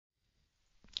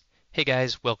Hey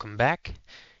guys, welcome back.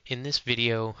 In this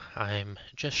video, I'm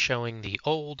just showing the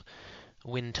old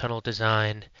wind tunnel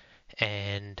design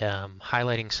and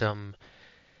highlighting some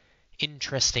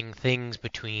interesting things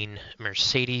between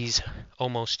Mercedes'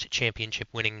 almost championship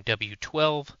winning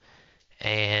W12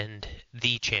 and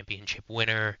the championship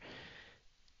winner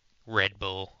Red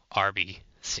Bull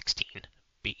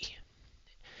RB16B.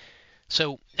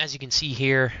 So, as you can see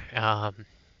here,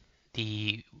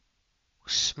 the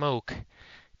smoke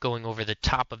going over the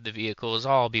top of the vehicle is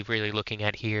all I'll be really looking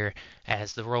at here,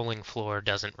 as the rolling floor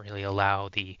doesn't really allow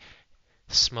the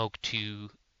smoke to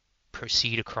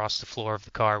proceed across the floor of the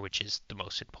car, which is the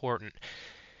most important.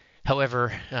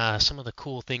 However, some of the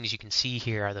cool things you can see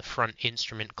here are the front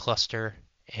instrument cluster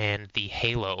and the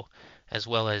halo, as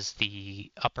well as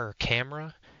the upper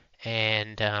camera,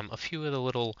 and a few of the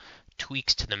little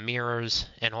tweaks to the mirrors,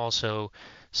 and also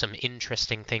some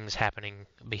interesting things happening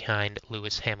behind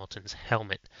Lewis Hamilton's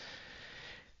helmet.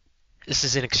 This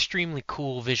is an extremely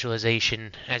cool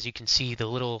visualization. As you can see, the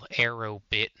little arrow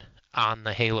bit on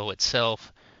the halo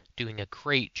itself doing a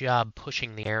great job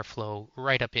pushing the airflow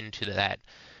right up into that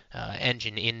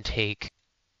engine intake.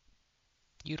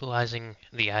 Utilizing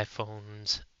the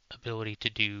iPhone's ability to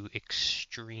do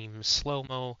extreme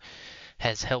slow-mo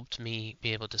has helped me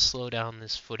be able to slow down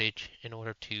this footage in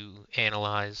order to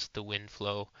analyze the wind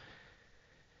flow.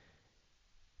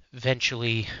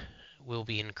 Eventually, we'll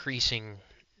be increasing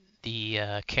the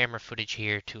camera footage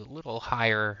here to a little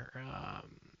higher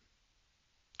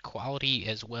quality,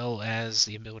 as well as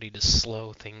the ability to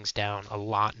slow things down a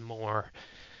lot more,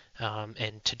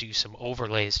 and to do some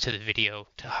overlays to the video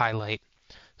to highlight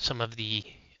some of the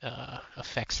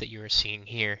effects that you are seeing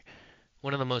here.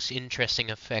 One of the most interesting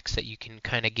effects that you can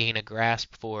kind of gain a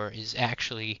grasp for is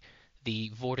actually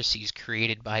the vortices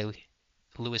created by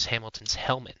Lewis Hamilton's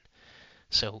helmet.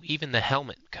 So even the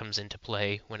helmet comes into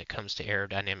play when it comes to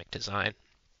aerodynamic design.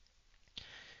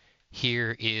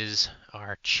 Here is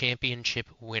our championship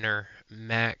winner,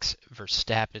 Max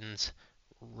Verstappen's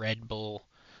Red Bull,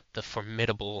 the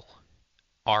formidable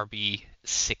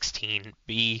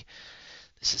RB16B.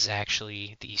 This is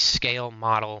actually the scale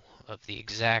model of the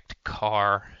exact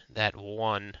car that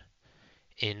won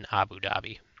in Abu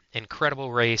Dhabi.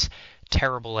 Incredible race,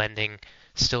 terrible ending,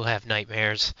 still have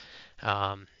nightmares.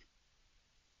 I'm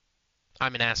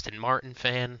an Aston Martin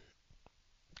fan.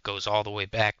 Goes all the way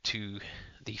back to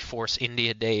the Force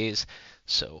India days,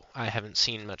 so I haven't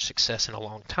seen much success in a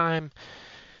long time.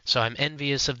 So I'm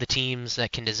envious of the teams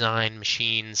that can design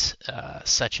machines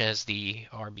such as the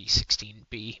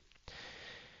RB16B.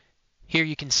 Here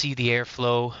you can see the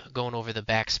airflow going over the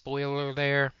back spoiler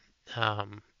there. Got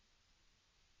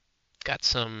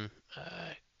some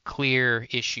clear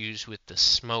issues with the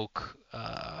smoke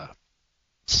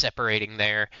separating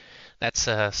there. That's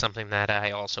something that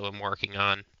I also am working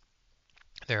on.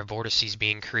 There are vortices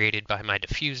being created by my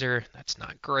diffuser. That's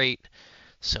not great.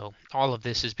 So all of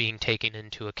this is being taken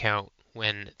into account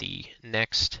when the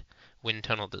next wind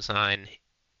tunnel design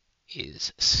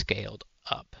is scaled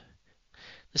up.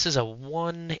 This is a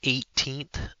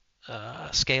 1/18th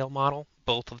scale model.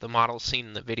 Both of the models seen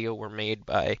in the video were made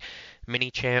by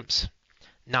Mini Champs.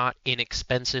 Not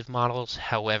inexpensive models,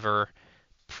 however,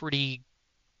 pretty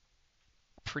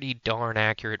darn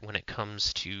accurate when it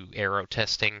comes to aero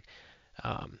testing.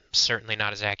 Certainly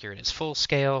not as accurate as full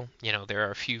scale. You know, there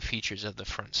are a few features of the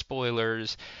front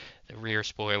spoilers, the rear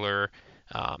spoiler,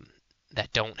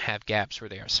 that don't have gaps where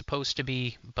they are supposed to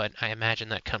be, but I imagine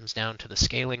that comes down to the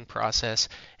scaling process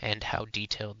and how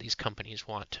detailed these companies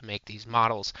want to make these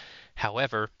models.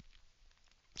 However,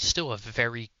 still a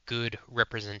very good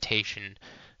representation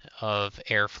of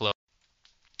airflow.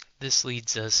 This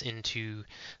leads us into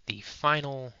the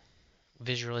final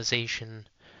visualization,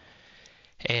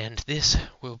 and this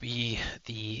will be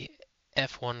the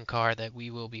F1 car that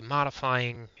we will be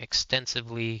modifying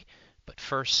extensively, but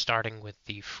first starting with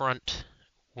the front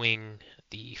wing,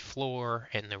 the floor,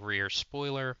 and the rear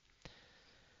spoiler.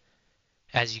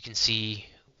 As you can see,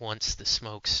 once the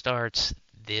smoke starts,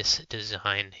 this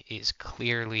design is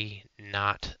clearly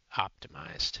not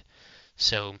optimized.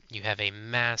 So you have a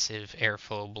massive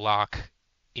airflow block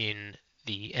in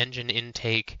the engine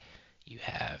intake. You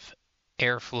have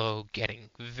airflow getting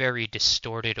very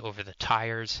distorted over the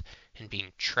tires and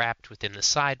being trapped within the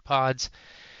side pods.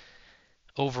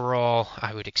 Overall,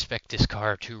 I would expect this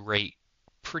car to rate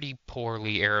pretty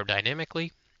poorly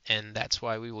aerodynamically, and that's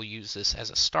why we will use this as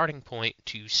a starting point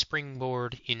to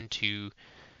springboard into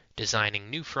designing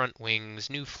new front wings,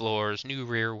 new floors, new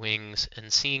rear wings,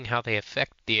 and seeing how they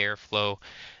affect the airflow,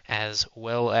 as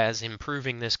well as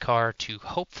improving this car to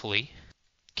hopefully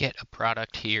get a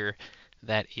product here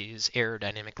that is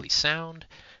aerodynamically sound,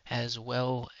 as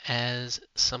well as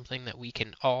something that we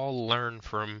can all learn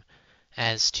from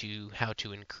as to how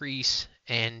to increase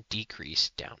and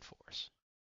decrease downforce.